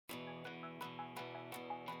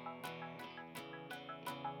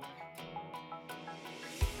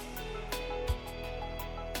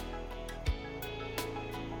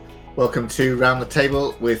Welcome to Round the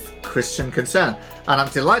Table with Christian Concern, and I'm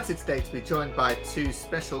delighted today to be joined by two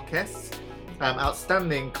special guests,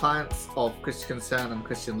 outstanding clients of Christian Concern and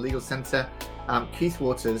Christian Legal Centre, Keith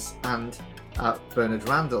Waters and Bernard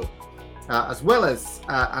Randall, as well as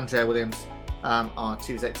Andrea Williams, our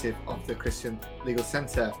Chief Executive of the Christian Legal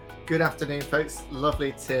Centre. Good afternoon, folks.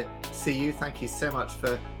 Lovely to see you. Thank you so much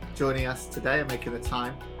for joining us today and making the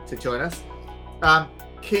time to join us.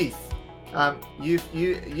 Keith,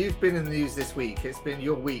 you've been in the news this week. It's been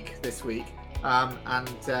your week this week, and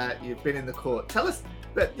you've been in the court. Tell us,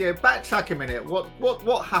 but backtrack a minute.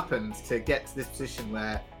 What happened to get to this position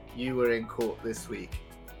where you were in court this week?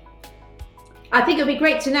 I think it'd be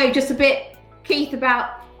great to know just a bit, Keith,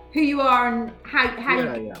 about who you are and how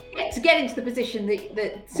you get into the position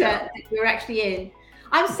that you're actually in.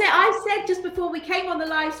 I said just before we came on the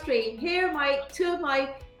live stream, here are two of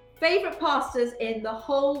my favorite pastors in the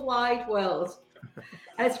whole wide world.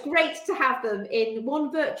 And it's great to have them in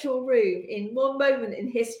one virtual room, in one moment in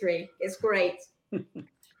history. It's great.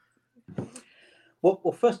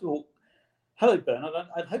 Well, first of all, hello, Bernard.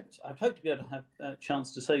 I'd hoped to be able to have a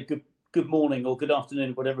chance to say good morning or good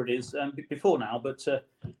afternoon, whatever it is, before now. But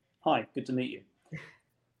hi, good to meet you.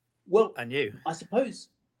 Well, and you, I suppose,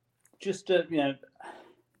 just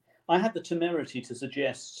I had the temerity to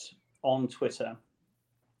suggest on Twitter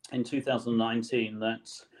in 2019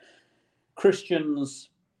 that Christians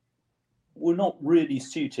were not really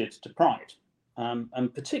suited to Pride,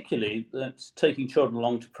 and particularly that taking children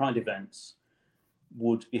along to Pride events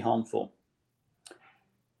would be harmful.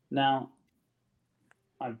 Now,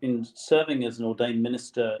 I've been serving as an ordained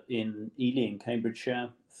minister in Ely in Cambridgeshire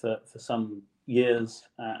for some years.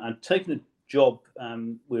 I'd taken a job.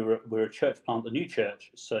 We're a church plant, a new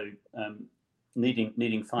church, so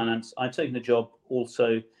needing finance. I'd taken a job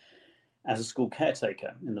also as a school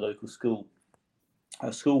caretaker in the local school,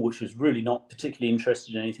 a school which was really not particularly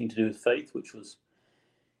interested in anything to do with faith, which was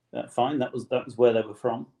fine. That was where they were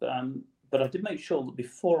from. But I did make sure that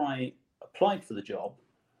before I applied for the job,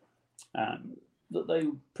 that they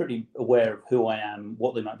were pretty aware of who I am,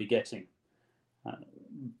 what they might be getting.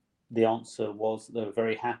 The answer was that they were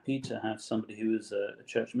very happy to have somebody who is a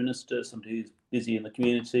church minister, somebody who's busy in the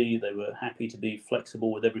community. They were happy to be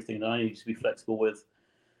flexible with everything that I needed to be flexible with,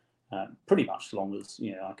 pretty much as long as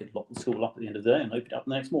I could lock the school up at the end of the day and open it up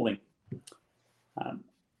the next morning.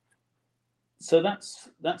 So that's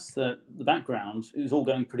the background. It was all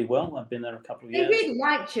going pretty well. I've been there a couple of years. They really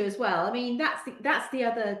liked you as well. I mean, that's the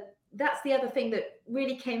other thing that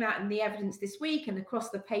really came out in the evidence this week and across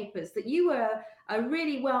the papers, that you were a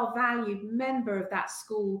really well-valued member of that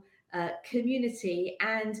school community,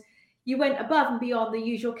 and you went above and beyond the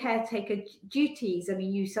usual caretaker duties. I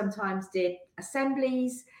mean, you sometimes did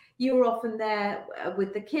assemblies. You were often there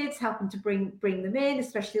with the kids, helping to bring them in,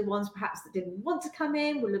 especially the ones perhaps that didn't want to come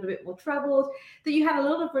in, were a little bit more troubled. That you had a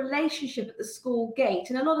lot of relationship at the school gate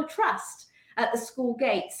and a lot of trust at the school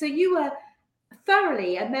gate. So you were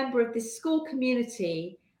thoroughly a member of this school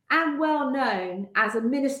community and well known as a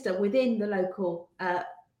minister within the local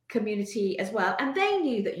community as well. And they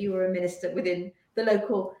knew that you were a minister within the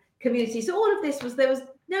local community. So all of this there was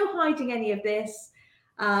no hiding any of this.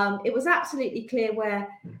 It was absolutely clear where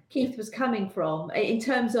Keith was coming from in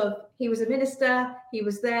terms of he was a minister, he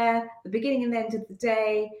was there the beginning and end of the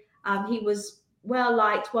day. He was well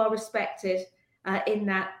liked, well respected in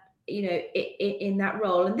that in that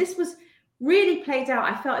role. And this was really played out,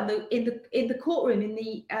 I felt, in the courtroom, in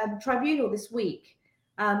the tribunal this week.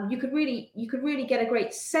 You could really get a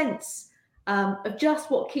great sense of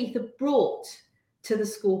just what Keith had brought to the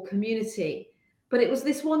school community. But it was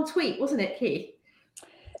this one tweet, wasn't it, Keith?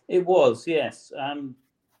 It was, yes.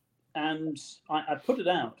 And I put it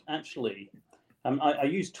out, actually. I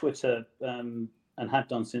used Twitter and had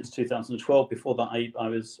done since 2012. Before that, I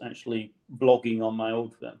was actually blogging on my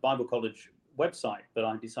old Bible College website, but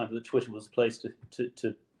I decided that Twitter was the place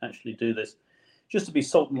to actually do this, just to be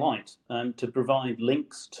salt and light, to provide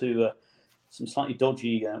links to some slightly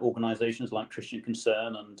dodgy organisations like Christian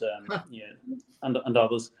Concern and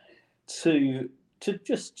others, to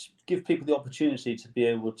just give people the opportunity to be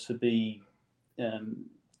able to be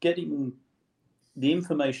getting the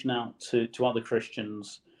information out to other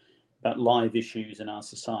Christians about live issues in our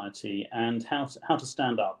society and how to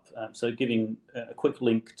stand up. So giving a quick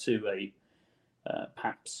link to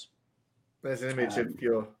perhaps. There's an image of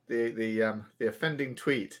the offending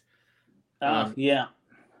tweet. Yeah.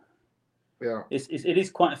 It is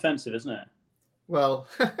quite offensive, isn't it? Well,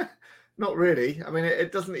 not really. I mean,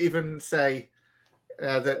 it doesn't even say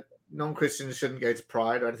that non-Christians shouldn't go to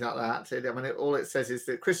Pride or anything like that. I mean, all it says is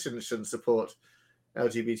that Christians shouldn't support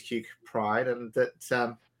LGBTQ Pride, and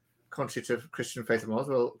that contrary to Christian faith and morals.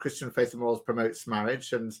 Well, Christian faith and morals promotes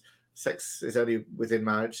marriage, and sex is only within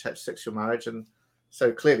marriage, heterosexual marriage, and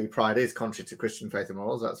so clearly Pride is contrary to Christian faith and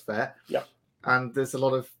morals. That's fair. Yeah. And there's a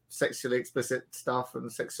lot of sexually explicit stuff and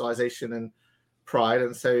sexualization and Pride,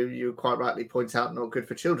 and so you quite rightly point out not good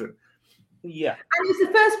for children. Yeah. And it was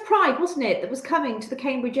the first Pride, wasn't it, that was coming to the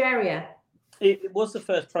Cambridge area? It was the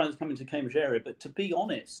first Pride that was coming to the Cambridge area, but to be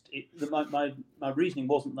honest, my reasoning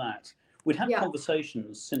wasn't that. We'd had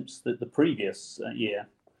conversations since the previous year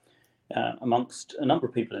amongst a number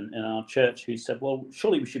of people in our church who said, well,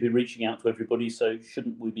 surely we should be reaching out to everybody, so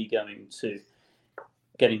shouldn't we be going to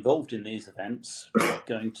get involved in these events,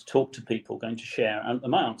 going to talk to people, going to share? And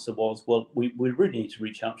my answer was, well, we really need to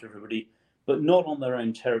reach out to everybody, but not on their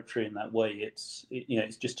own territory in that way. It's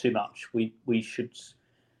just too much. We should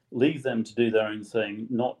leave them to do their own thing,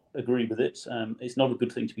 not agree with it. It's not a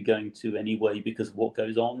good thing to be going to anyway because of what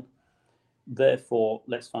goes on. Therefore,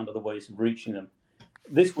 let's find other ways of reaching them.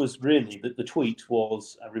 This was really the tweet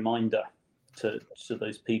was a reminder to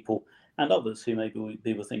those people and others who maybe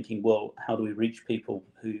they were thinking, well, how do we reach people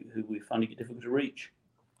who we're finding it difficult to reach?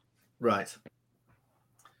 Right.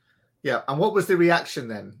 Yeah. And what was the reaction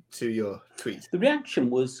then to your tweet? The reaction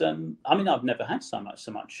was, I've never had so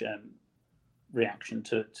much reaction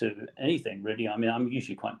to anything really. I mean, I'm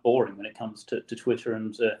usually quite boring when it comes to Twitter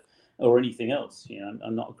and or anything else.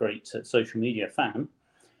 I'm not a great social media fan,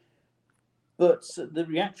 but the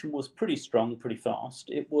reaction was pretty strong, pretty fast.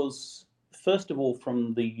 It was first of all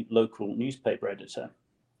from the local newspaper editor,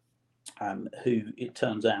 who it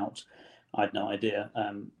turns out, I had no idea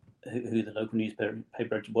who the local newspaper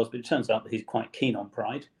editor was, but it turns out that he's quite keen on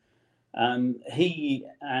Pride. He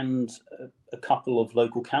and a couple of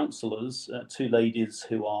local councillors, two ladies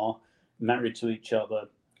who are married to each other,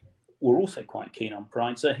 were also quite keen on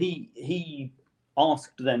Pride. So he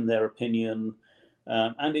asked them their opinion,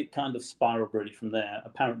 and it kind of spiraled really from there.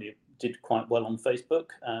 Apparently it did quite well on Facebook.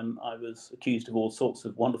 I was accused of all sorts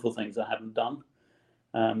of wonderful things I hadn't done,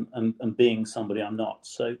 and being somebody I'm not.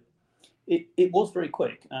 So it was very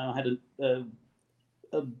quick. I had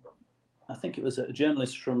I think it was a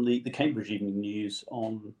journalist from the Cambridge Evening News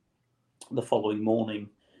on the following morning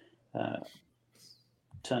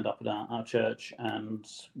turned up at our church and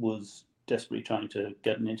was desperately trying to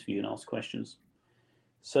get an interview and ask questions.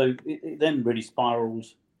 So it then really spiraled,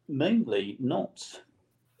 mainly not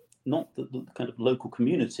the kind of local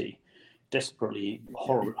community desperately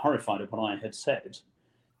horrified at what I had said,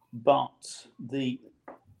 but the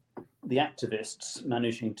activists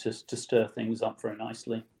managing to stir things up very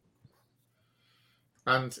nicely.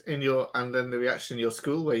 And then the reaction in your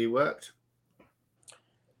school where you worked?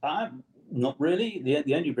 Not really.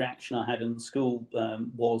 The only reaction I had in the school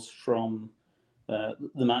was from the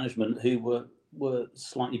management, who were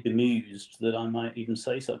slightly bemused that I might even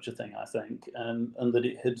say such a thing, I think, and that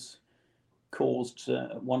it had caused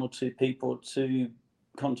one or two people to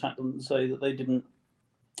contact them and say that they didn't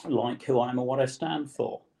like who I am or what I stand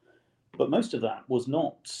for. But most of that was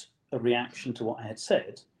not a reaction to what I had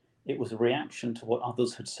said. It was a reaction to what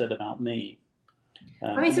others had said about me.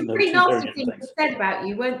 Some pretty nasty things were said about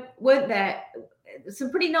you, weren't there?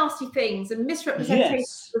 Some pretty nasty things and misrepresentation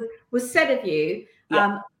was said of you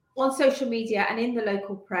on social media and in the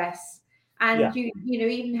local press. And you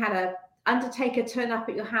even had a undertaker turn up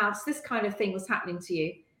at your house. This kind of thing was happening to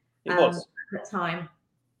you at that time.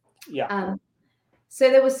 Yeah.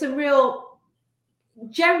 So there was some real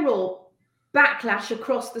general backlash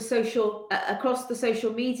across the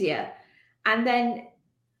social media, and then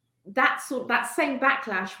that same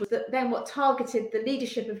backlash was then what targeted the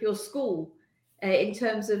leadership of your school in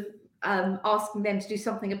terms of asking them to do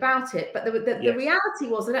something about it. But the reality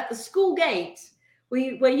was that at the school gate,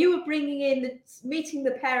 where you were meeting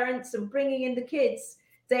the parents and bringing in the kids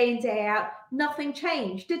day in, day out, nothing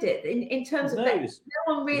changed, did it? In terms of that,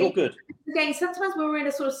 no one really. Good. Again, sometimes when we're in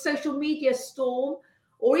a sort of social media storm,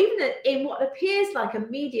 or even in what appears like a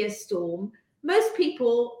media storm, most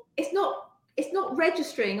people, it's not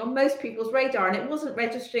registering on most people's radar, and it wasn't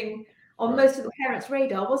registering on most of the parents'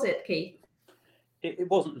 radar, was it, Keith? It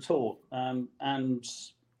wasn't at all, and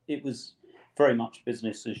it was very much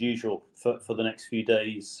business as usual for the next few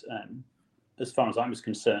days, as far as I was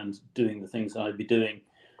concerned, doing the things I'd be doing.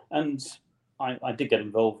 And I did get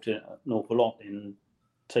involved an awful lot in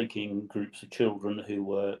taking groups of children who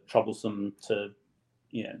were troublesome to,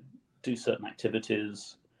 do certain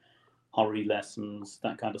activities, RE lessons,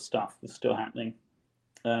 that kind of stuff was still happening.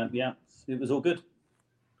 It was all good.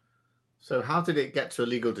 So how did it get to a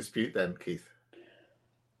legal dispute then, Keith?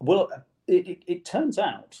 Well, it turns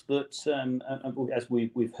out that, as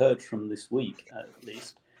we've heard from this week, at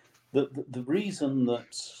least, the reason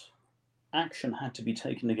that action had to be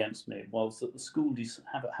taken against me was that the school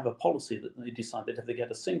have a policy that they decide that if they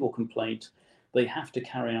get a single complaint, they have to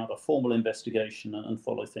carry out a formal investigation and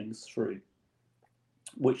follow things through,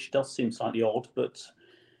 which does seem slightly odd, but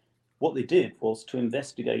what they did was to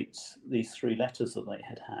investigate these 3 letters that they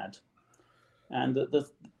had. And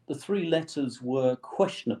the 3 letters were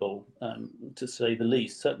questionable, to say the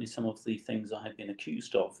least. Certainly some of the things I had been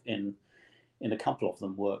accused of in a couple of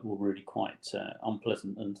them were really quite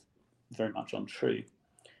unpleasant and very much untrue.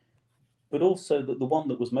 But also the one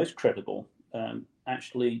that was most credible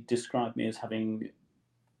actually described me as having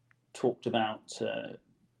talked about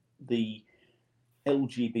the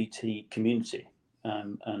LGBT community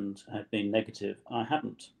and had been negative. I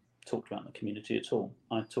hadn't talked about the community at all.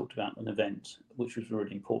 I talked about an event which was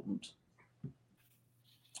really important.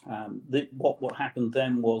 What happened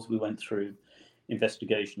then was we went through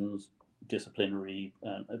investigations, disciplinary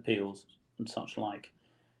appeals and such like.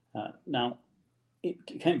 Now, it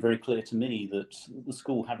became very clear to me that the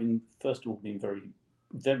school, having first of all been very,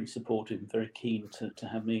 very supportive and very keen to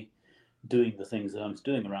have me doing the things that I was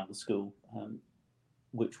doing around the school,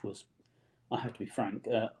 which was, I have to be frank,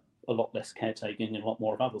 a lot less caretaking and a lot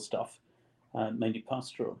more of other stuff, mainly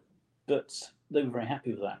pastoral. But they were very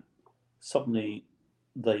happy with that. Suddenly,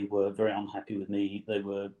 they were very unhappy with me. They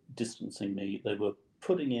were distancing me. They were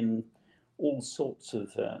putting in all sorts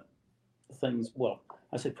of things. Well,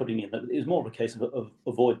 I say putting in, but it was more of a case of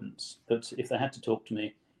avoidance. But if they had to talk to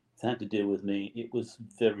me, if they had to deal with me, it was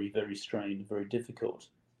very, very strained, very difficult.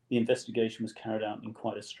 The investigation was carried out in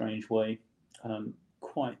quite a strange way,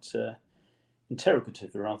 quite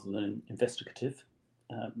interrogative rather than investigative.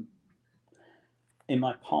 In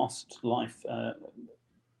my past life,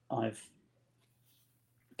 I've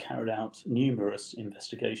carried out numerous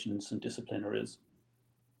investigations and disciplinaries.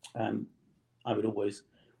 I would always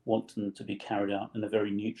want them to be carried out in a very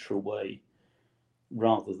neutral way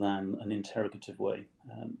rather than an interrogative way.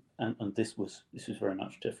 And this was very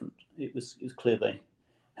much different. It was clear they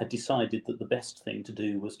had decided that the best thing to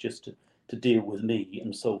do was just to deal with me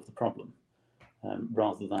and solve the problem,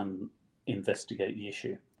 rather than investigate the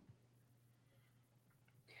issue.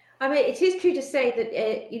 I mean, it is true to say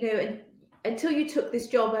that until you took this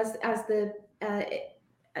job as the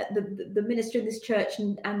minister in this church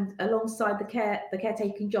and alongside the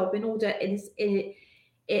caretaking job, in order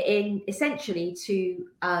in essentially to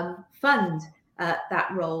fund that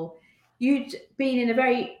role, you'd been in a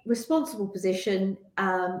very responsible position,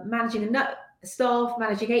 managing staff,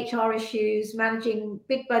 managing HR issues, managing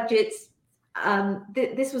big budgets.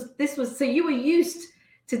 This was so you were used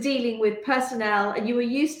to dealing with personnel, and you were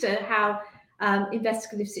used to how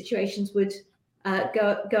investigative situations would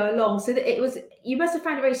go along. So that it was, you must have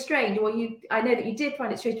found it very strange, or I know that you did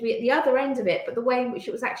find it strange to be at the other end of it, but the way in which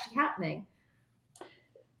it was actually happening.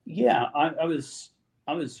 Yeah, I was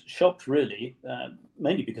shocked, really,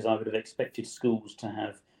 mainly because I would have expected schools to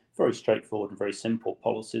have very straightforward and very simple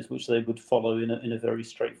policies, which they would follow in a very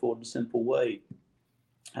straightforward and simple way.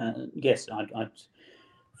 Yes, I'd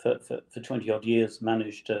for 20 odd years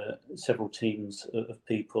managed several teams of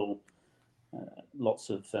people, lots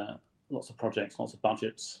of projects, lots of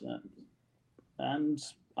budgets, and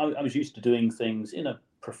I was used to doing things in a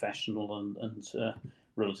professional and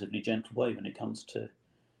relatively gentle way when it comes to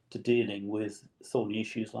dealing with thorny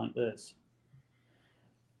issues like this.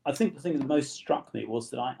 I think the thing that most struck me was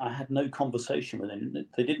that I had no conversation with them.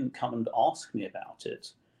 They didn't come and ask me about it.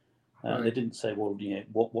 Right. They didn't say, well,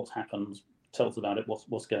 what's happened? Tell us about it.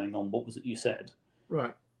 What's going on? What was it you said?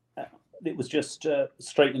 Right. It was just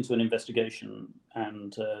straight into an investigation,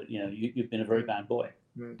 and you've been a very bad boy.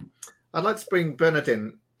 I'd like to bring Bernard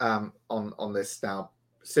in on this now.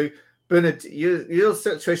 So, Bernard, your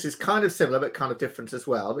situation is kind of similar, but kind of different as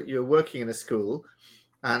well. But you're working in a school,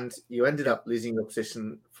 and you ended up losing your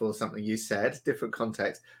position for something you said, different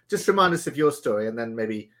context. Just remind us of your story, and then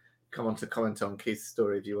maybe come on to comment on Keith's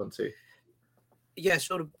story if you want to. Yeah,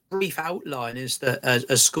 sort of brief outline is that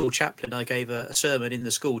as school chaplain, I gave a sermon in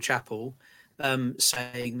the school chapel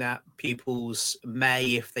saying that pupils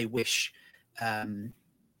may, if they wish,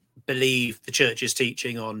 believe the church's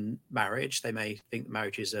teaching on marriage. They may think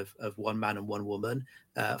marriage is of one man and one woman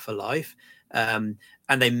for life. And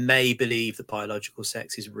they may believe that biological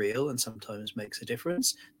sex is real and sometimes makes a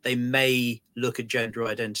difference. They may look at gender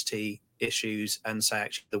identity issues and say,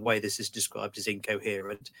 actually, the way this is described is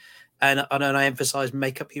incoherent. And I emphasize,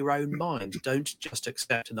 make up your own mind. Don't just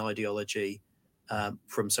accept an ideology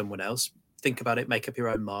from someone else. Think about it, make up your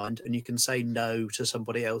own mind, and you can say no to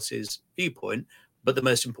somebody else's viewpoint. But the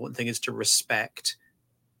most important thing is to respect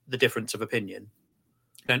the difference of opinion.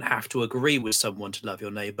 You don't have to agree with someone to love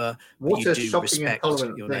your neighbour, but What you a do shocking respect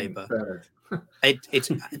intolerant your thing, neighbour. Bernard.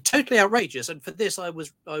 It's totally outrageous, and for this, I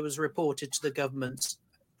was reported to the government's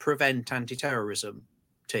Prevent Anti-Terrorism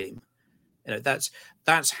team. You know,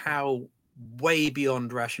 that's how way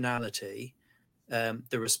beyond rationality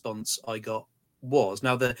the response I got was.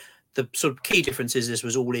 Now, the sort of key difference is this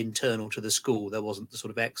was all internal to the school. There wasn't the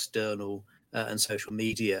sort of external and social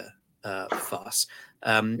media fuss.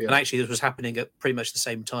 And actually, this was happening at pretty much the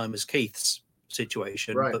same time as Keith's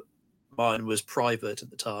situation, Right. but mine was private at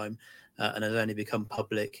the time and had only become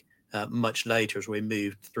public much later as we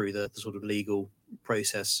moved through the sort of legal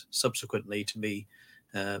process subsequently to me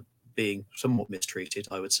being somewhat mistreated,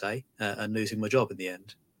 I would say, and losing my job in the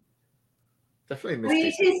end. Definitely I mean,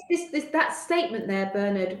 mistreated. it is that statement there,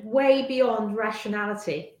 Bernard, way beyond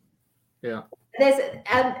rationality. Yeah. There's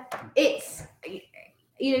it's,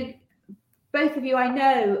 you know, both of you, I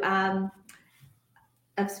know,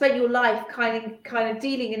 have spent your life kind of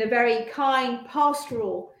dealing in a very kind,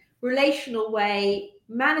 pastoral, relational way,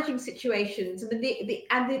 managing situations, and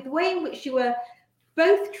the way in which you were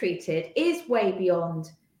both treated is way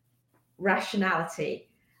beyond rationality.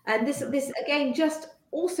 And this again, just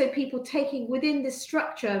also people taking within this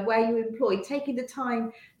structure where you employ, taking the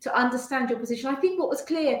time to understand your position. I think what was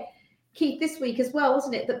clear, Keith, this week as well,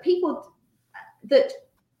 wasn't it, that people that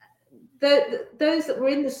those that were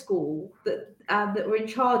in the school that were in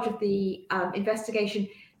charge of the investigation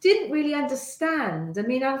didn't really understand. I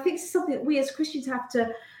mean, I think it's something that we as Christians have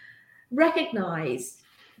to recognize.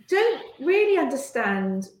 Don't really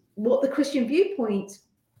understand what the Christian viewpoint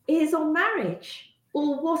is on marriage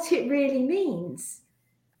or what it really means.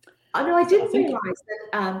 I know I didn't realize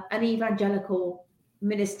that an evangelical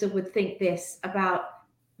minister would think this about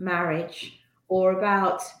marriage or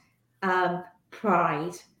about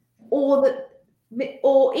pride, or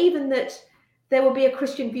even that there will be a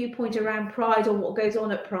Christian viewpoint around pride or what goes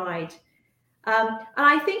on at pride. And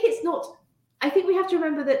I think it's not. I think we have to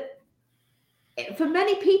remember that for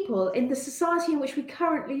many people in the society in which we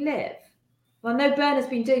currently live, well, I know Bernard's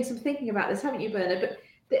been doing some thinking about this, haven't you, Bernard?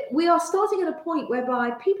 But we are starting at a point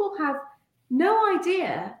whereby people have no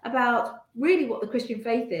idea about really what the Christian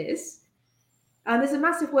faith is, and there's a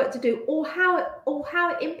massive work to do, or how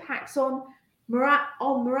it impacts on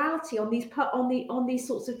morality, on these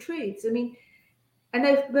sorts of truths. I mean, I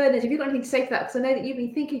know, Bernard, have you got anything to say to that? Because I know that you've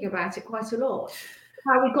been thinking about it quite a lot.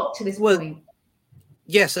 How we got to this point.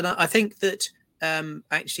 Yes, and I think that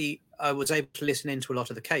actually I was able to listen into a lot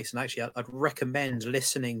of the case, and actually I'd recommend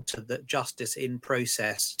listening to the justice in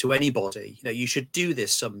process to anybody. You know, you should do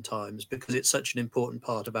this sometimes because it's such an important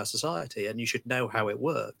part of our society, and you should know how it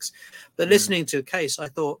works. But listening to the case, I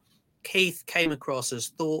thought Keith came across as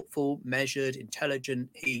thoughtful, measured, intelligent.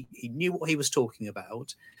 He knew what he was talking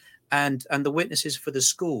about, and the witnesses for the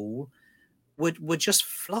school were just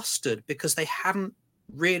flustered because they hadn't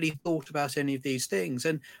really thought about any of these things.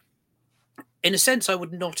 And in a sense, I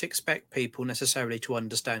would not expect people necessarily to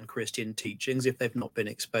understand Christian teachings if they've not been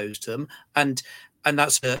exposed to them. And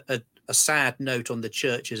that's a sad note on the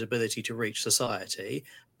church's ability to reach society.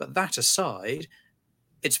 But that aside,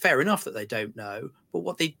 it's fair enough that they don't know. But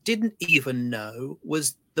what they didn't even know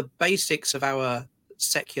was the basics of our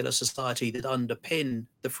secular society that underpin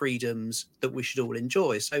the freedoms that we should all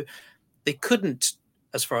enjoy. So they couldn't,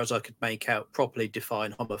 as far as I could make out, properly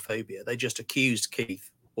define homophobia. They just accused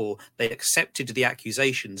Keith, or they accepted the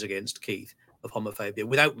accusations against Keith of homophobia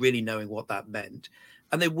without really knowing what that meant.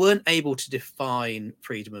 And they weren't able to define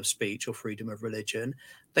freedom of speech or freedom of religion.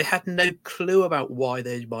 They had no clue about why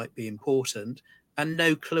they might be important, and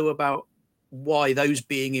no clue about why those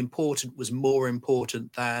being important was more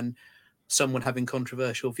important than someone having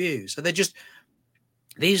controversial views. So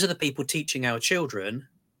these are the people teaching our children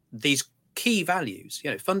these key values,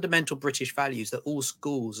 fundamental British values that all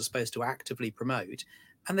schools are supposed to actively promote.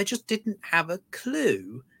 And they just didn't have a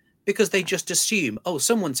clue because they just assume,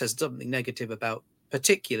 someone says something negative about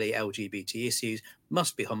particularly LGBT issues,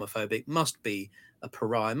 must be homophobic, must be a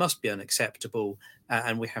pariah, must be unacceptable,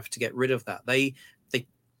 and we have to get rid of that. They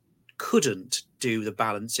couldn't do the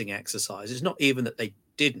balancing exercise. It's not even that they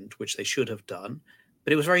didn't, which they should have done,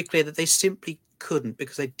 but it was very clear that they simply couldn't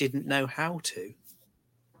because they didn't know how to.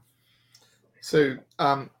 So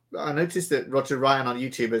I noticed that Roger Ryan on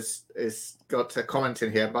YouTube has got a comment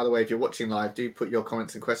in here. By the way, if you're watching live, do put your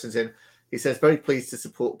comments and questions in. He says, very pleased to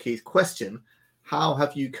support Keith's question. How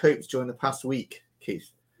have you coped during the past week, Keith?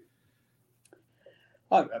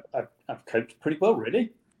 I've coped pretty well,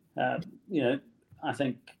 really. I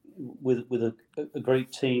think with a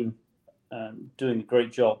great team doing a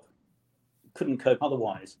great job, couldn't cope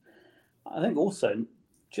otherwise. I think also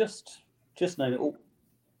just knowing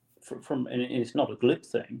and it's not a glib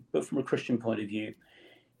thing, but from a Christian point of view,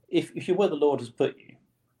 if you're where the Lord has put you,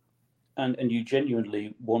 and you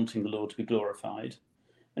genuinely wanting the Lord to be glorified,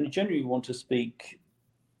 and you genuinely want to speak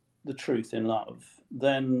the truth in love,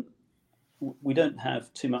 then we don't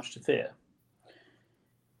have too much to fear.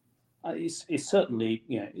 It's certainly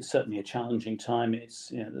a challenging time.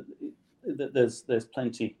 It's there's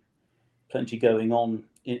plenty going on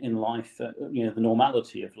in life. The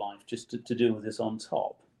normality of life, just to deal with this on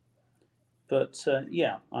top. But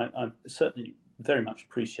I certainly very much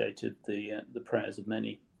appreciated the prayers of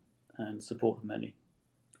many and support of many.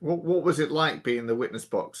 What was it like being the witness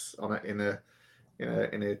box in a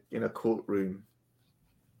courtroom?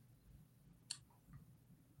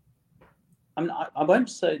 I mean, I won't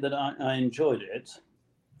say that I enjoyed it,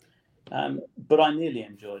 but I nearly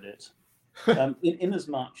enjoyed it. In as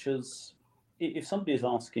much as if somebody is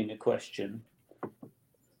asking a question,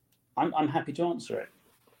 I'm happy to answer it,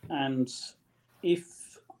 and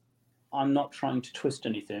if I'm not trying to twist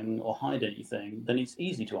anything or hide anything, then it's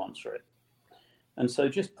easy to answer it. And so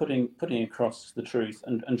just putting across the truth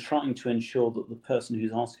and trying to ensure that the person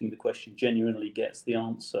who's asking the question genuinely gets the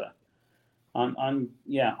answer. I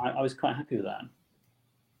was quite happy with that.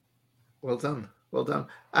 Well done.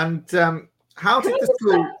 And how did the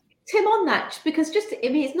school... Tim, on that, because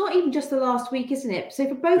it's not even just the last week, isn't it? So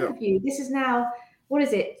for both of you, this is now, what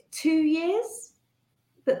is it, 2 years?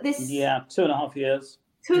 That this 2.5 years.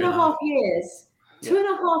 2.5 years.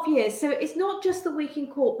 2.5 years. So it's not just the week in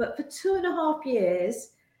court, but for 2.5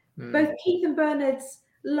 years, both Keith and Bernard's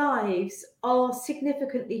lives are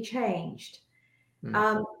significantly changed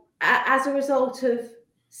as a result of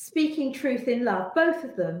speaking truth in love. Both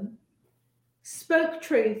of them spoke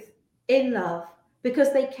truth in love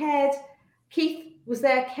because they cared. Keith was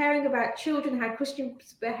there caring about children, how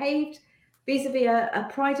Christians behaved vis-a-vis a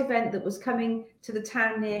pride event that was coming to the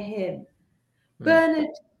town near him. Bernard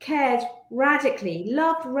cared radically,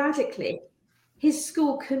 loved radically his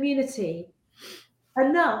school community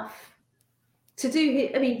enough to do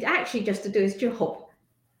just to do his job,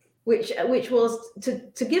 which was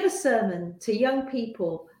to give a sermon to young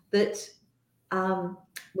people that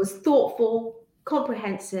was thoughtful,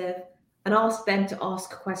 comprehensive, and asked them to ask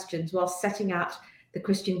questions while setting out the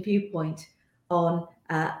Christian viewpoint on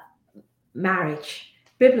marriage,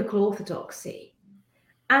 biblical orthodoxy.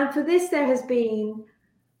 And for this, there has been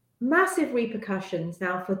massive repercussions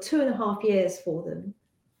now for 2.5 years for them.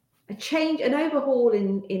 A change, an overhaul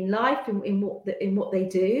in life, in what they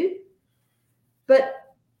do.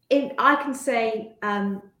 But I can say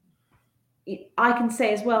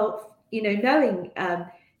as well, knowing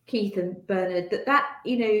Keith and Bernard,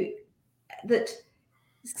 that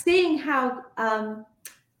seeing how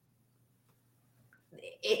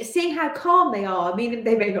calm they are. I mean,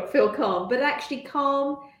 they may not feel calm, but actually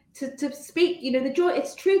calm to speak. The joy.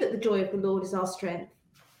 It's true that the joy of the Lord is our strength.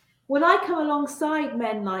 When I come alongside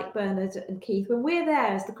men like Bernard and Keith, when we're there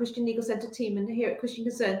as the Christian Legal Centre team and here at Christian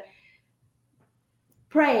Concern,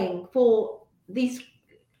 praying for these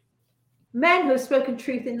men who have spoken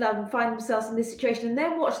truth in love and find themselves in this situation, and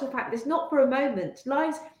then watch the fact that it's not for a moment.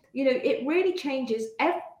 Lives, it really changes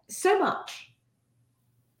so much.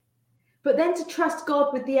 But then to trust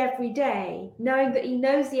God with the everyday, knowing that he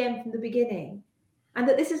knows the end from the beginning, and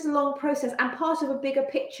that this is a long process and part of a bigger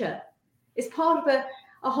picture. It's part of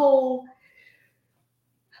a whole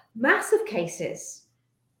mass of cases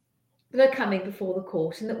that are coming before the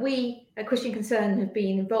court, and that we at Christian Concern have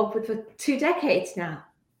been involved with for 2 decades now.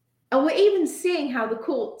 And we're even seeing how the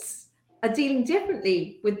courts are dealing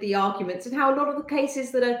differently with the arguments, and how a lot of the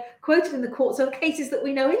cases that are quoted in the courts are cases that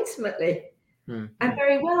we know intimately. And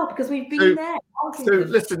very well, because we've been there. So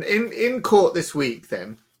listen, in court this week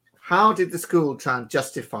then, how did the school try and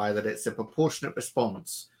justify that it's a proportionate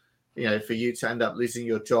response, for you to end up losing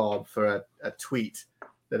your job for a tweet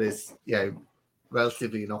that is,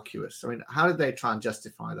 relatively innocuous? I mean, how did they try and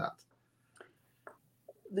justify that?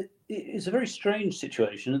 It's a very strange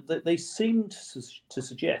situation. They seemed to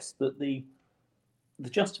suggest that the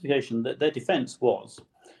justification, that their defence was,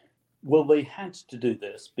 well, they had to do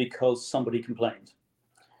this because somebody complained.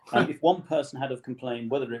 And if one person had have complained,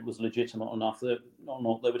 whether it was legitimate or not, they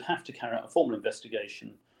would have to carry out a formal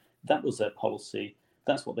investigation. That was their policy.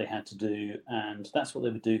 That's what they had to do, and that's what they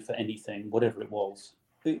would do for anything, whatever it was.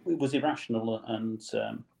 It was irrational, and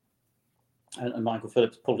Michael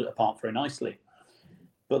Phillips pulled it apart very nicely.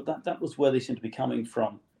 But that was where they seemed to be coming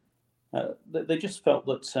from. They just felt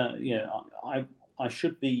that I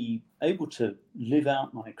should be able to live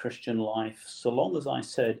out my Christian life so long as I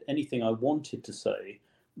said anything I wanted to say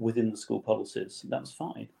within the school policies. That was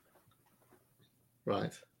fine.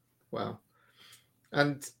 Right. Wow.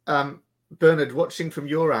 And Bernard, watching from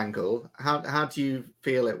your angle, how do you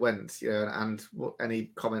feel it went? And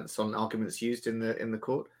any comments on arguments used in the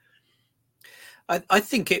court? I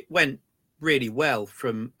think it went really well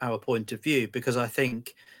from our point of view, because I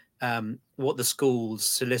think what the school's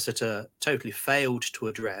solicitor totally failed to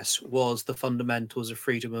address was the fundamentals of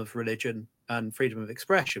freedom of religion and freedom of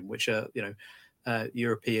expression, which are,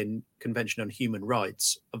 European Convention on Human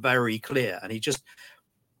Rights are very clear, and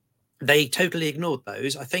they totally ignored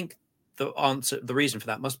those. I think the reason for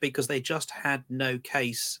that must be because they just had no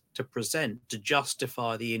case to present to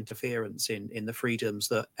justify the interference in the freedoms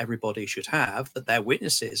that everybody should have, that their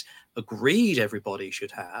witnesses agreed everybody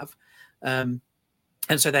should have. And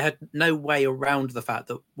so they had no way around the fact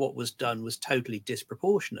that what was done was totally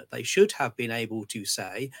disproportionate. They should have been able to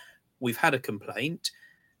say, we've had a complaint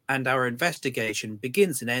and our investigation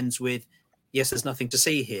begins and ends with, yes, there's nothing to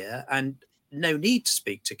see here, and no need to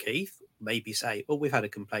speak to Keith. Maybe say, well, we've had a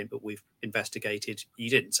complaint, but we've investigated. You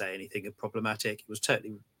didn't say anything problematic. It was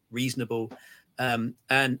totally reasonable, and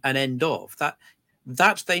end of that.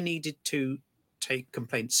 That they needed to take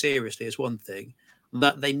complaints seriously is one thing.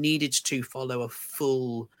 That they needed to follow a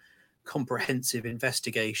full, comprehensive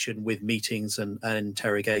investigation with meetings and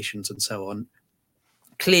interrogations and so on.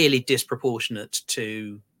 Clearly disproportionate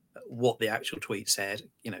to what the actual tweet said.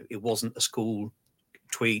 It wasn't a school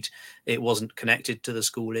tweet. It wasn't connected to the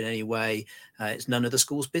school in any way. It's none of the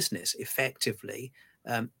school's business, effectively,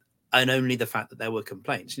 and only the fact that there were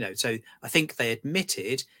complaints. So I think they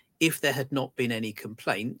admitted if there had not been any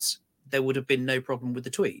complaints, there would have been no problem with the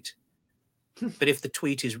tweet. But if the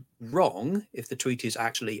tweet is wrong, if the tweet is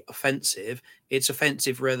actually offensive, it's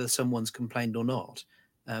offensive whether someone's complained or not.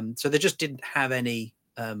 So they just didn't have any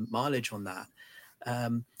mileage on that.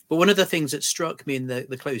 But one of the things that struck me in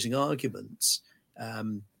the closing arguments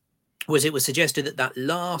was it was suggested that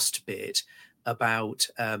last bit about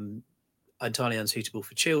entirely unsuitable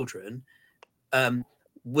for children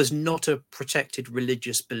was not a protected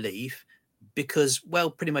religious belief, because,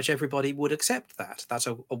 well, pretty much everybody would accept that. That's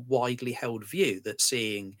a widely held view, that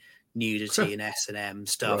seeing nudity and S&M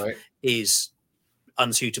stuff is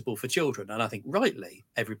unsuitable for children. And I think rightly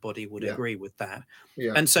everybody would agree with that.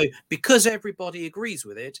 And so because everybody agrees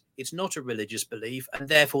with it, it's not a religious belief, and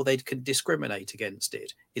therefore they can discriminate against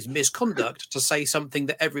it. It's misconduct to say something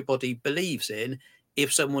that everybody believes in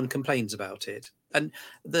if someone complains about it. And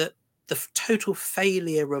the total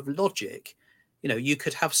failure of logic. You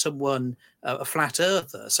could have someone, a flat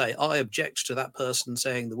earther, say, I object to that person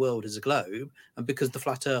saying the world is a globe, and because the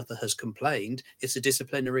flat earther has complained, it's a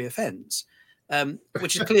disciplinary offence.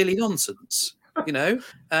 Which is clearly nonsense. Did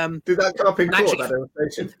that come up in court?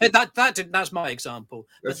 That's my example.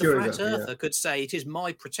 But the flat earther could say it is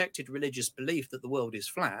my protected religious belief that the world is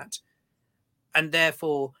flat, and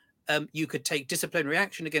therefore you could take disciplinary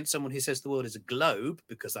action against someone who says the world is a globe,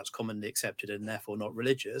 because that's commonly accepted and therefore not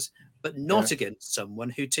religious, but not against someone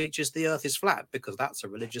who teaches the earth is flat, because that's a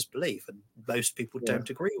religious belief and most people don't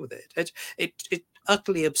agree with it. It's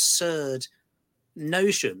utterly absurd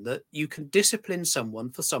notion that you can discipline someone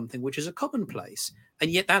for something which is a commonplace, and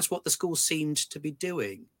yet that's what the school seemed to be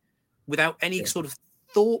doing, without any sort of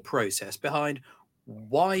thought process behind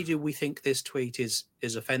why do we think this tweet is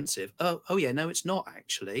offensive. Oh yeah, no, it's not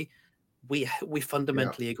actually. We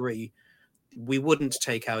fundamentally agree we wouldn't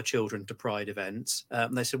take our children to pride events.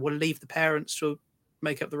 And they said, well, leave the parents to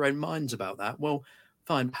make up their own minds about that. Well,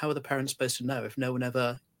 fine, how are the parents supposed to know if no one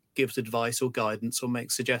ever gives advice or guidance or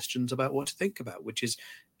makes suggestions about what to think about, which is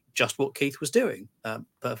just what Keith was doing.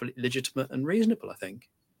 Perfectly legitimate and reasonable, I think.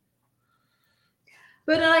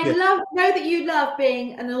 But I know that you love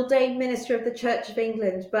being an ordained minister of the Church of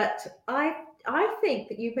England, but I think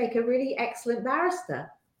that you make a really excellent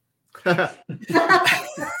barrister. I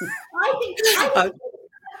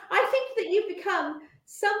think that you've become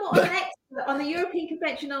somewhat of an expert on the European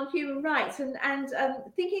Convention on Human Rights and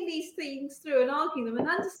thinking these things through and arguing them and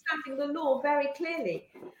understanding the law very clearly.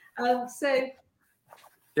 I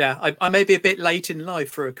may be a bit late in life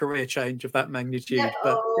for a career change of that magnitude,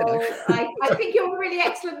 but I think you're a really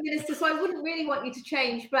excellent minister, so I wouldn't really want you to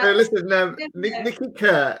change. But listen, Nikki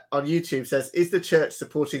Kerr on YouTube says, "Is the church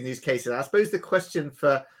supporting these cases?" I suppose the question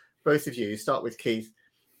for both of you, start with Keith.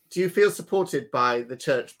 Do you feel supported by the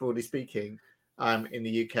church, broadly speaking, in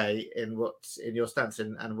the UK, in your stance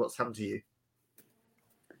and what's happened to you?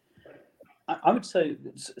 I would say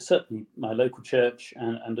certainly my local church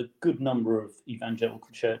and a good number of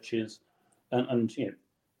evangelical churches, and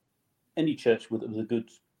any church with a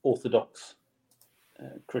good orthodox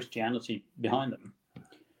Christianity behind them.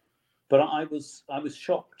 But I was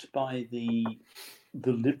shocked by the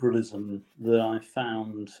liberalism that I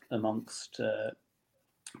found amongst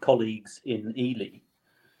colleagues in Ely,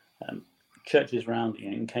 churches around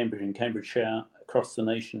in Cambridge and Cambridgeshire, across the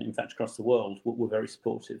nation, in fact across the world, were very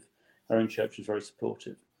supportive. Our own church was very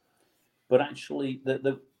supportive. But actually,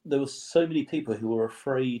 there were so many people who were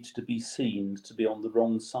afraid to be seen to be on the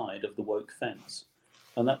wrong side of the woke fence.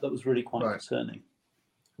 And that was really quite concerning.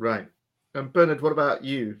 Right. And Bernard, what about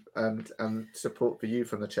you and support for you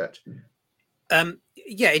from the church?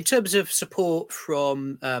 Yeah, in terms of support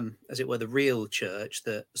from, as it were, the real church,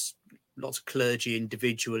 that's lots of clergy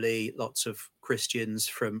individually, lots of Christians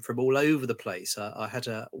from all over the place. I had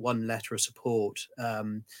one letter of support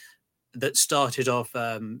that started off,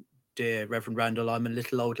 "Dear Reverend Randall, I'm a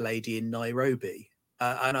little old lady in Nairobi."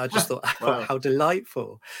 And I just thought, Wow. how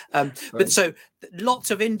delightful. But so lots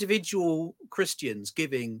of individual Christians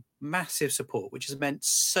giving massive support, which has meant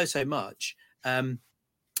so much.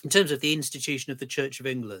 In terms of the institution of the Church of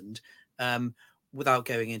England, without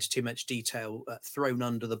going into too much detail, thrown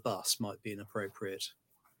under the bus might be an appropriate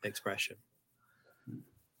expression.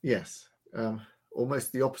 Yes,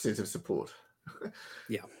 almost the opposite of support.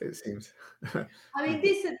 Yeah, it seems. I mean,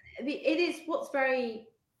 it is what's very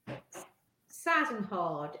sad and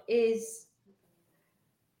hard is,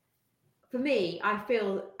 for me, I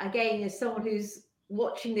feel, again, as someone who's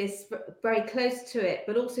watching this very close to it,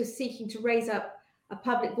 but also seeking to raise up a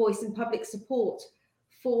public voice and public support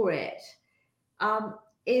for it,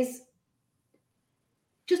 is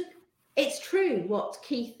just, it's true what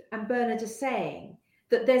Keith and Bernard are saying,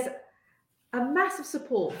 that there's a massive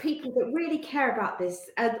support, people that really care about this,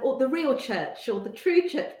 or the real church or the true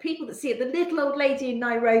church, people that see it, the little old lady in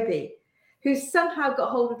Nairobi who somehow got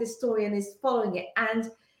hold of this story and is following it. And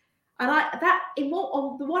that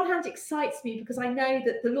on the one hand excites me, because I know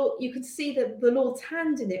that the Lord, you can see the Lord's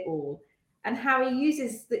hand in it all, and how he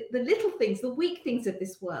uses the little things, the weak things of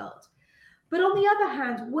this world. But on the other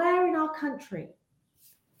hand, where in our country,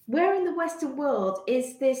 where in the Western world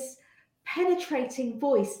is this penetrating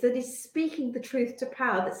voice that is speaking the truth to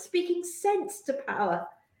power, that's speaking sense to power?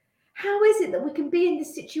 How is it that we can be in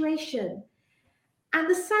this situation? And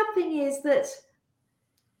the sad thing is that,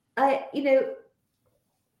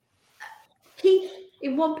 Keith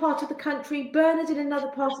in one part of the country, Bernard in another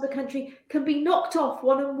part of the country, can be knocked off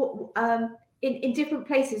in different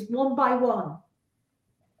places, one by one.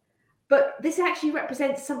 But this actually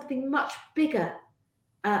represents something much bigger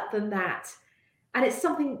than that. And it's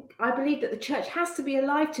something I believe that the church has to be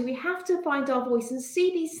alive to. We have to find our voice and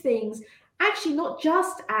see these things actually not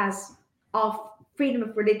just as our freedom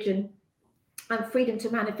of religion and freedom to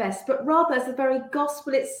manifest, but rather as the very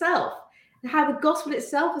gospel itself, and how the gospel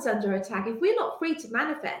itself is under attack. If we're not free to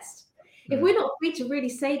manifest, if we're not free to really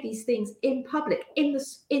say these things in public,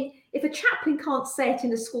 if a chaplain can't say it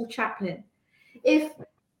in a school chaplain, if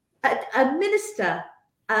a minister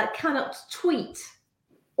cannot tweet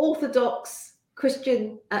orthodox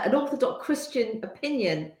Christian, an orthodox Christian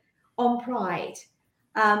opinion on pride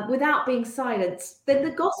without being silenced, then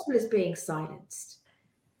the gospel is being silenced.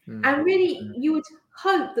 And really, you would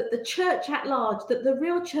hope that the church at large, that the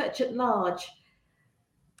real church at large,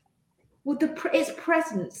 its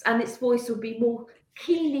presence and its voice would be more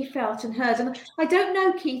keenly felt and heard. And I don't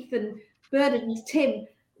know, Keith and Bernard and Tim,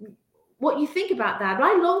 what you think about that, but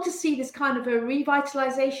I long to see this kind of a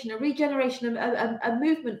revitalization, a regeneration, a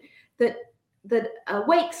movement that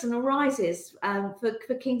awakes and arises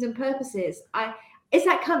for kingdom purposes. Is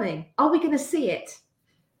that coming? Are we going to see it?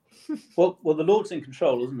 Well, the Lord's in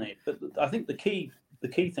control, isn't he? But I think the key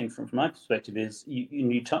thing from my perspective is,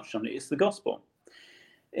 you touched on it, it's the gospel.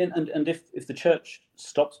 And if the church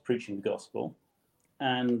stops preaching the gospel,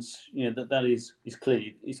 and that is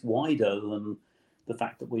clearly, it's wider than the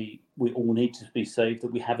fact that we all need to be saved,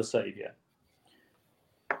 that we have a saviour.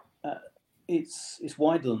 It's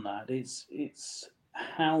wider than that. It's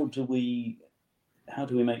how do we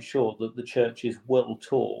make sure that the church is well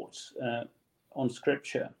taught on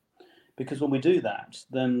Scripture? Because when we do that,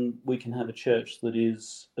 then we can have a church that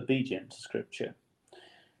is obedient to Scripture.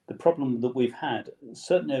 The problem that we've had,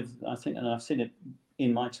 certainly, I think, and I've seen it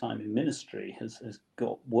in my time in ministry, has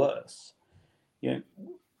got worse.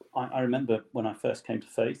 I remember when I first came to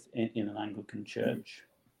faith in an Anglican church,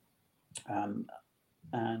 and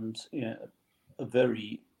a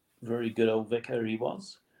very, very good old vicar he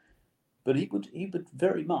was, but he would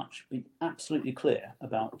very much be absolutely clear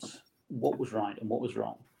about what was right and what was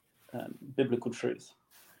wrong. Biblical truth,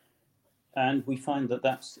 and we find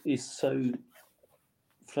that is so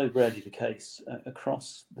rarely the case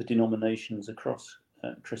across the denominations, across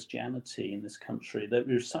Christianity in this country. There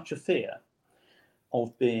is such a fear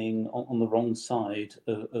of being on the wrong side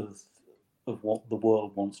of of what the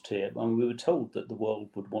world wants to hear. I mean, we were told that the world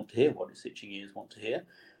would want to hear what its itching ears want to hear.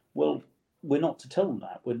 Well, we're not to tell them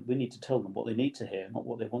that. We need to tell them what they need to hear, not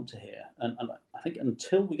what they want to hear. And I think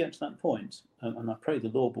until we get to that point, and I pray the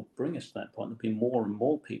Lord will bring us to that point, there'll be more and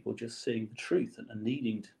more people just seeing the truth and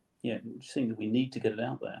needing to, seeing that we need to get it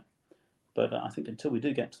out there. But I think until we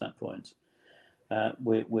do get to that point,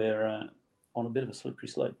 we're on a bit of a slippery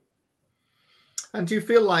slope. And do you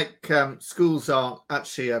feel like schools are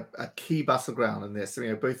actually a key battleground in this?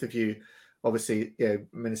 Both of you, obviously,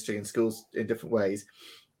 ministering in schools in different ways,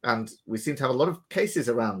 and we seem to have a lot of cases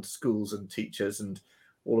around schools and teachers and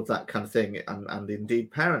all of that kind of thing, and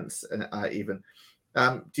indeed parents even.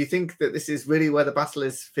 Do you think that this is really where the battle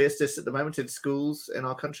is fiercest at the moment in schools in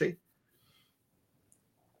our country?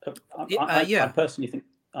 I personally think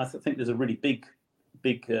there's a really big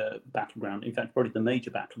battleground. In fact, probably the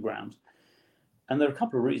major battleground. And there are a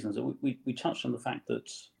couple of reasons. We touched on the fact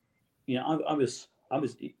that, I was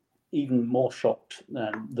even more shocked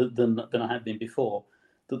than I had been before,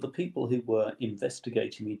 that the people who were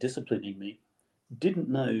investigating me, disciplining me, didn't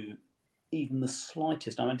know even the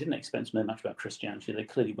slightest. I didn't expect to know much about Christianity. They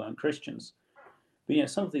clearly weren't Christians. But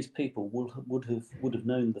some of these people would have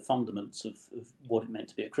known the fundaments of what it meant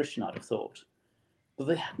to be a Christian, I'd have thought, but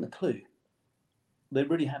they hadn't a clue. They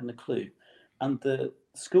really hadn't a clue. And the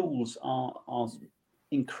schools are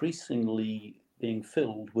increasingly being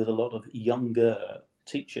filled with a lot of younger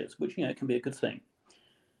teachers, which can be a good thing.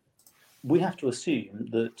 We have to assume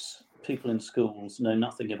that people in schools know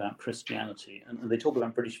nothing about Christianity, and they talk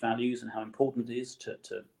about British values and how important it is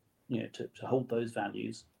to hold those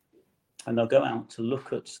values, and they'll go out to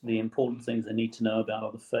look at the important things they need to know about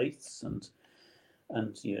other faiths and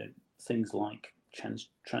things like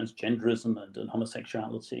transgenderism and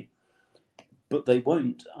homosexuality. But they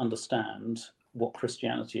won't understand what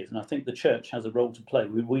Christianity is. And I think the church has a role to play.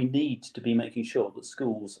 We need to be making sure that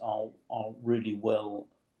schools are really well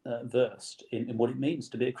versed in what it means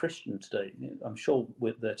to be a Christian today. I'm sure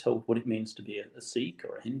they're told what it means to be a Sikh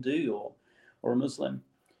or a Hindu or a Muslim.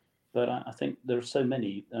 But I think there are so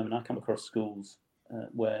many. I come across schools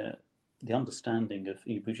where the understanding of,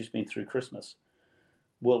 we've just been through Christmas.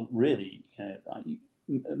 Well, really,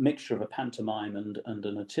 a mixture of a pantomime and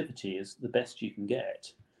a nativity is the best you can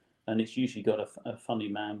get, and it's usually got a funny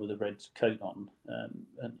man with a red coat on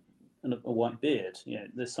and a white beard.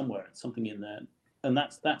 There's something in there, and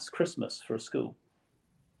that's Christmas for a school.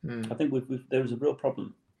 I think there is a real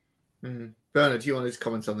problem. Bernard, you wanted to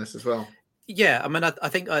comment on this as well? Yeah, I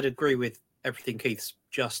think I'd agree with everything Keith's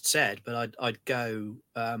just said, but I'd go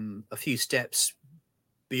a few steps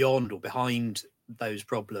beyond or behind those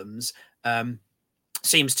problems.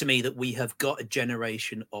 Seems to me that we have got a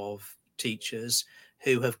generation of teachers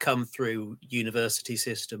who have come through university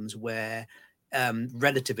systems where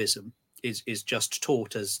relativism is just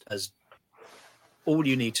taught as all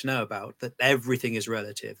you need to know about, that everything is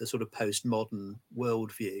relative, the sort of postmodern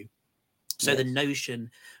worldview. So The notion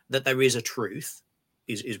that there is a truth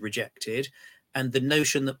is rejected, and the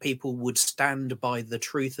notion that people would stand by the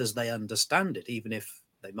truth as they understand it, even if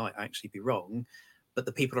they might actually be wrong, but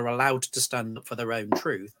the people are allowed to stand up for their own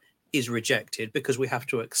truth, is rejected, because we have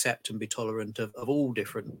to accept and be tolerant of all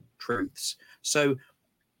different truths. So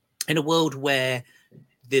in a world where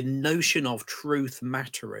the notion of truth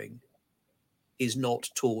mattering is not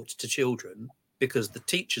taught to children, because the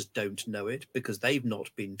teachers don't know it, because they've not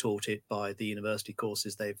been taught it by the university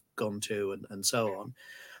courses they've gone to and so on,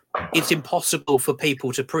 it's impossible for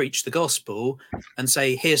people to preach the gospel and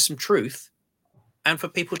say, here's some truth, and for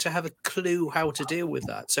people to have a clue how to deal with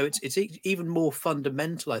that. So it's even more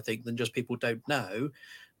fundamental, I think, than just people don't know.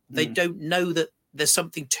 They don't know that there's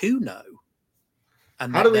something to know.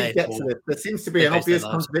 And how do we get to this? There seems to be an obvious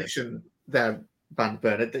contradiction there,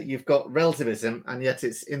 Bernard, that you've got relativism and yet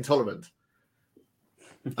it's intolerant.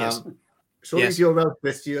 Yes. Surely if you're a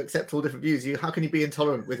relativist, you accept all different views. How can you be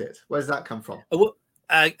intolerant with it? Where does that come from?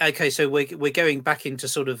 Okay, so we're going back into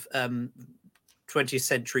sort of 20th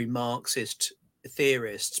century Marxist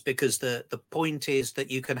theorists, because the point is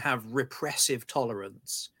that you can have repressive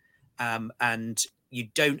tolerance, and you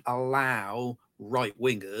don't allow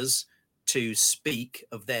right-wingers to speak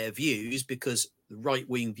of their views, because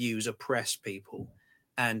right-wing views oppress people.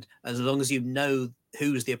 And as long as you know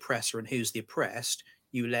who's the oppressor and who's the oppressed,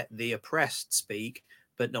 you let the oppressed speak,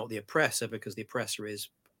 but not the oppressor, because the oppressor is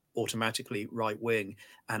automatically right-wing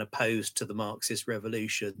and opposed to the Marxist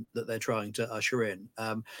revolution that they're trying to usher in.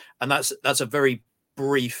 And that's a very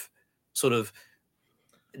brief sort of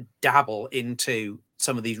dabble into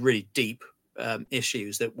some of these really deep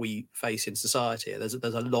issues that we face in society. There's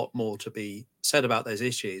a lot more to be said about those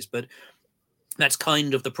issues, but That's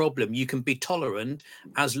kind of the problem. You can be tolerant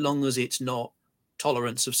as long as it's not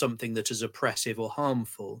tolerance of something that is oppressive or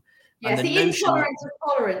harmful. Yes, and the intolerance of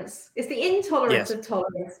tolerance. It's the intolerance of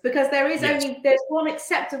tolerance, because there's one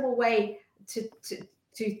acceptable way to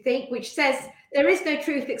think, which says there is no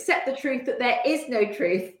truth except the truth that there is no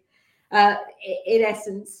truth. In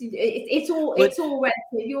essence, it's all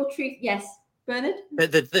relative. Your truth, yes, Bernard.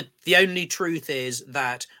 The only truth is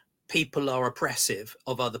that people are oppressive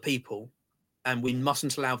of other people, and we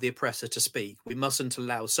mustn't allow the oppressor to speak. We mustn't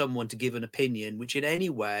allow someone to give an opinion which in any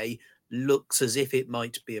way looks as if it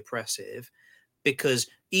might be oppressive, because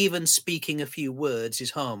even speaking a few words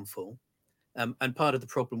is harmful. And part of the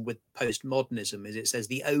problem with postmodernism is it says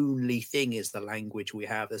the only thing is the language we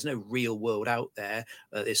have. There's no real world out there.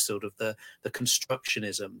 This sort of the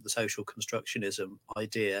constructionism, the social constructionism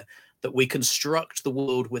idea that we construct the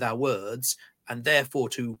world with our words, and therefore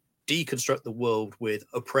to deconstruct the world with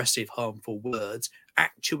oppressive, harmful words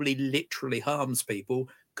actually literally harms people,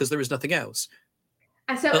 because there is nothing else.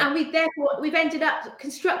 And so, and we've ended up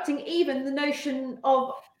constructing even the notion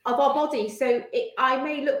of our body. So I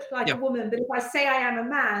may look like a woman, but if I say I am a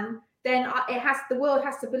man, then the world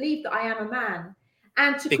has to believe that I am a man.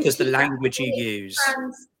 And because the language you use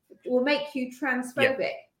will make you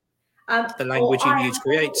transphobic. The language you use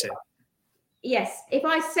creates it. Yes. If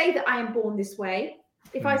I say that I am born this way,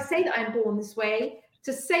 to say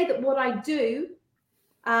that what I do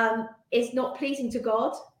is not pleasing to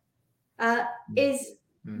God,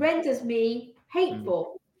 renders me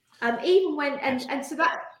hateful. Even when so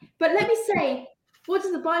that. But let me say, what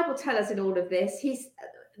does the Bible tell us in all of this?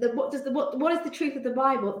 What is the truth of the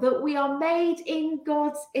Bible? That we are made in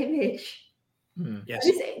God's image. Yes.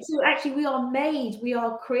 So actually, we are made. We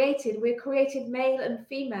are created. We're created male and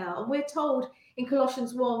female, and we're told in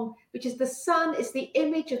Colossians 1, which is the Son is the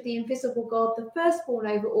image of the invisible God, the firstborn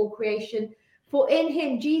over all creation. For in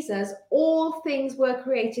him, Jesus, all things were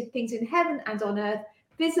created, things in heaven and on earth,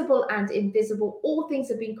 visible and invisible. All things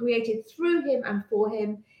have been created through him and for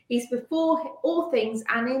him. He's before all things,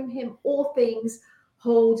 and in him all things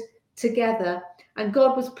hold together. And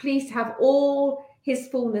God was pleased to have all his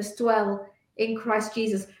fullness dwell in Christ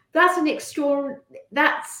Jesus. That's an extraordinary,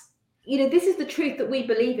 this is the truth that we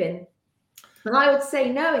believe in. And I would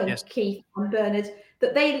say, knowing Keith and Bernard,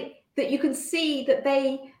 that you can see that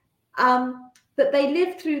they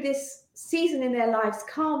live through this season in their lives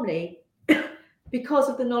calmly because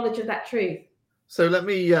of the knowledge of that truth. So let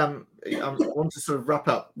me, I want to sort of wrap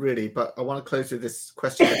up really, but I want to close with this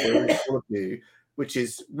question for all of you, which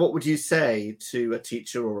is, what would you say to a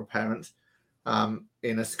teacher or a parent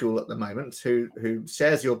in a school at the moment who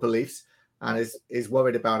shares your beliefs and is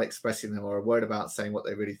worried about expressing them, or worried about saying what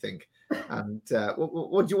they really think? And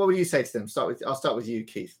what would you say to them? I'll start with you,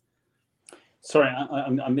 Keith. Sorry, I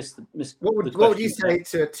missed. What would you say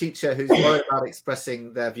to a teacher who's worried about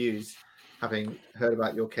expressing their views, having heard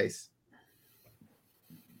about your case?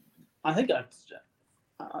 I think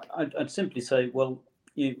I'd simply say, well,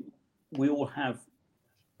 we all have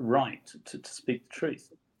right to speak the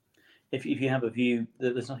truth. If you have a view,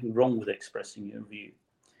 there's nothing wrong with expressing your view,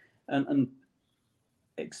 and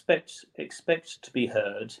expect to be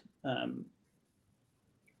heard.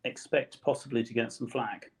 Expect possibly to get some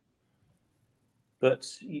flack, but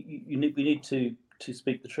we need to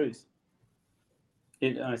speak the truth.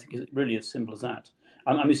 I think it's really as simple as that.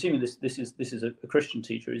 I'm assuming this is a Christian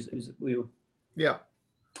teacher. Yeah.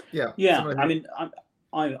 I mean,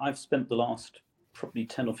 I've spent the last probably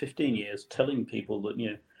 10 or 15 years telling people that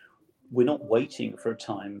we're not waiting for a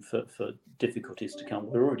time for difficulties to come.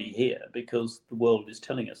 We're already here, because the world is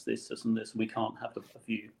telling us this and this, and we can't have a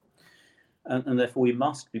view. And therefore we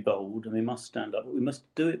must be bold, and we must stand up. But we must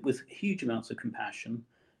do it with huge amounts of compassion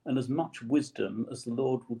and as much wisdom as the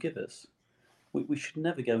Lord will give us. We should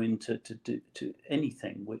never go into to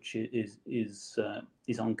anything which is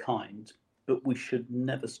unkind, but we should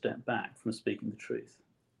never step back from speaking the truth.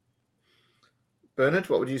 Bernard,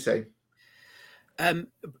 what would you say?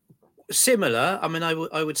 Similar. I mean,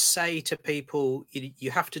 I would say to people,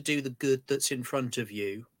 you have to do the good that's in front of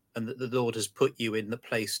you, and that the Lord has put you in the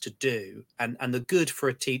place to do. And the good for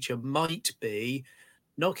a teacher might be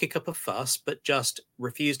not kick up a fuss, but just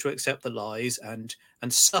refuse to accept the lies and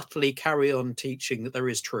subtly carry on teaching that there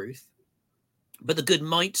is truth. But the good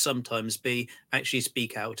might sometimes be actually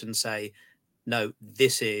speak out and say, no,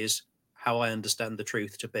 this is how I understand the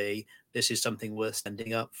truth to be. This is something worth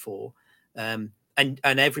standing up for. And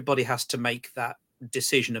everybody has to make that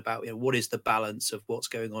decision about what is the balance of what's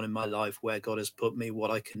going on in my life, where God has put me,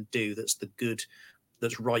 what I can do that's the good,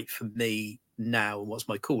 that's right for me now, and what's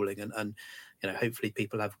my calling. And hopefully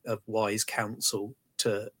people have wise counsel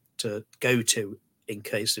to to go to in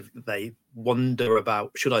case if they wonder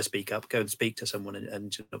about, should I speak up, go and speak to someone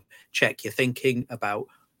and check your thinking about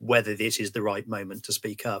whether this is the right moment to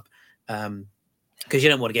speak up. Because you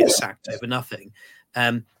don't want to get sacked over nothing.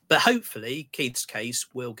 But hopefully Keith's case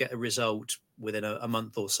will get a result within a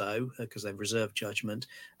month or so, because they've reserved judgment,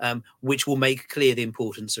 which will make clear the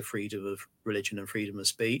importance of freedom of religion and freedom of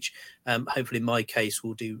speech. Hopefully my case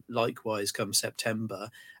will do likewise come September.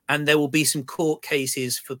 And there will be some court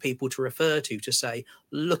cases for people to refer to say,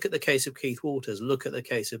 look at the case of Keith Walters, look at the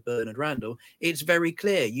case of Bernard Randall. It's very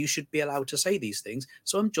clear you should be allowed to say these things.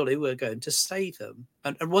 So I'm jolly we're going to say them.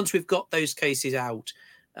 And once we've got those cases out,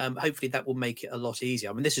 hopefully that will make it a lot easier.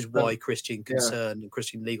 I mean, this is why Christian Concern and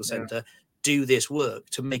Christian Legal Centre do this work,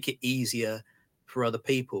 to make it easier for other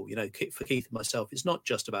people. You know, for Keith and myself, it's not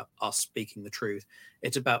just about us speaking the truth.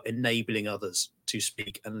 It's about enabling others to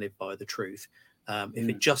speak and live by the truth. If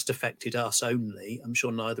it just affected us only, I'm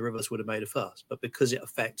sure neither of us would have made a fuss. But because it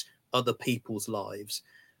affects other people's lives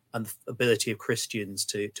and the ability of Christians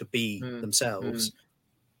to be themselves,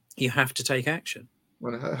 you have to take action.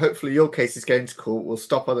 Well, hopefully your case is going to court will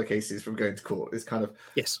stop other cases from going to court. It's kind of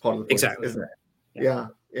part of the point, exactly, isn't it?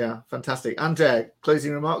 Yeah, fantastic. Andrea,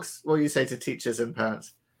 closing remarks. What do you say to teachers and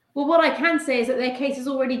parents? Well, what I can say is that their cases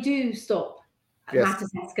already do stop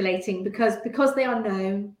matters escalating because they are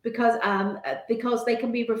known, because they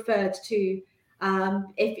can be referred to.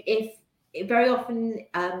 If very often,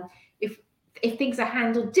 if things are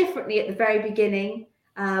handled differently at the very beginning,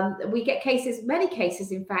 we get many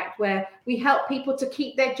cases, in fact, where we help people to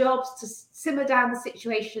keep their jobs, to simmer down the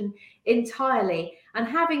situation entirely. And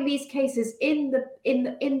having these cases in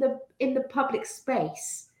the public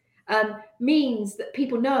space means that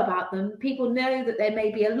people know about them. People know that there may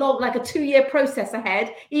be a 2-year process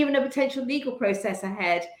ahead, even a potential legal process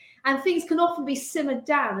ahead, and things can often be simmered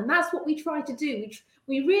down. And that's what we try to do.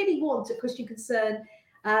 We really want at Christian Concern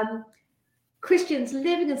Christians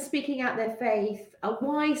living and speaking out their faith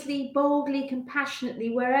wisely, boldly,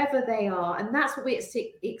 compassionately, wherever they are. And that's what we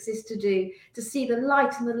exist to do, to see the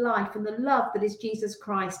light and the life and the love that is Jesus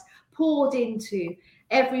Christ poured into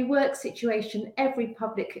every work situation, every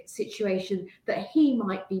public situation, that he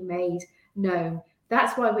might be made known.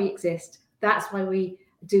 That's why we exist. That's why we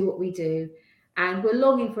do what we do. And we're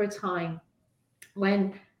longing for a time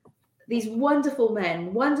when these wonderful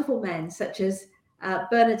men such as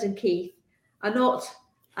Bernard and Keith are not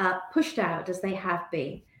pushed out as they have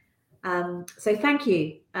been. So thank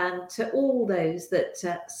you to all those that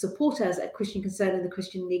support us at Christian Concern and the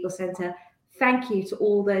Christian Legal Centre. Thank you to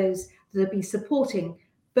all those that have been supporting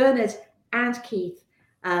Bernard and Keith.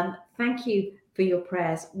 Thank you for your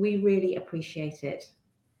prayers. We really appreciate it.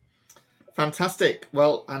 Fantastic.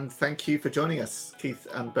 Well, and thank you for joining us, Keith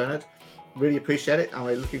and Bernard. Really appreciate it. And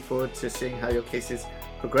we're looking forward to seeing how your cases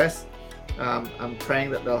progress. I'm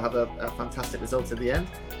praying that they'll have a fantastic result at the end.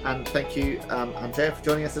 And thank you, Andrea, for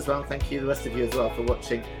joining us as well. Thank you, the rest of you as well, for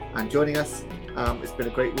watching and joining us. It's been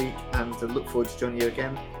a great week, and I look forward to joining you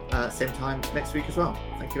again same time next week as well.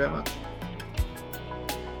 Thank you very much.